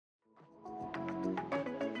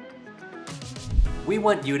We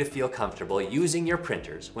want you to feel comfortable using your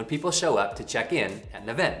printers when people show up to check in at an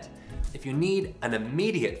event. If you need an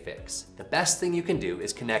immediate fix, the best thing you can do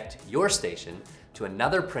is connect your station to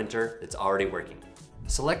another printer that's already working.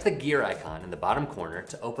 Select the gear icon in the bottom corner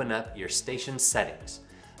to open up your station settings.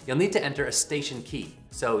 You'll need to enter a station key,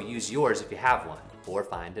 so use yours if you have one, or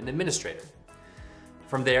find an administrator.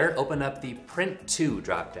 From there, open up the Print To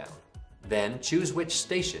dropdown. Then choose which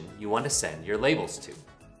station you want to send your labels to.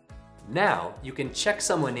 Now, you can check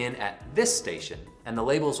someone in at this station, and the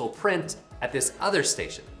labels will print at this other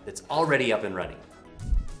station that's already up and running.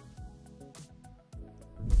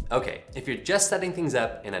 Okay, if you're just setting things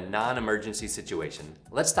up in a non-emergency situation,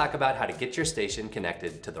 let's talk about how to get your station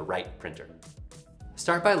connected to the right printer.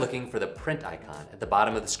 Start by looking for the print icon at the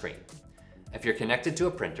bottom of the screen. If you're connected to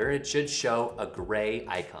a printer, it should show a gray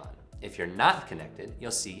icon. If you're not connected,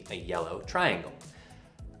 you'll see a yellow triangle.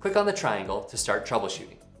 Click on the triangle to start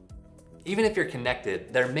troubleshooting. Even if you're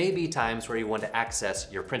connected, there may be times where you want to access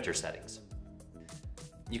your printer settings.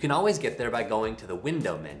 You can always get there by going to the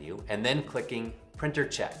Window menu and then clicking Printer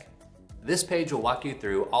Check. This page will walk you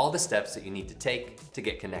through all the steps that you need to take to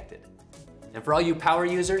get connected. And for all you power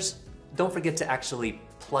users, don't forget to actually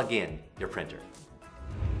plug in your printer.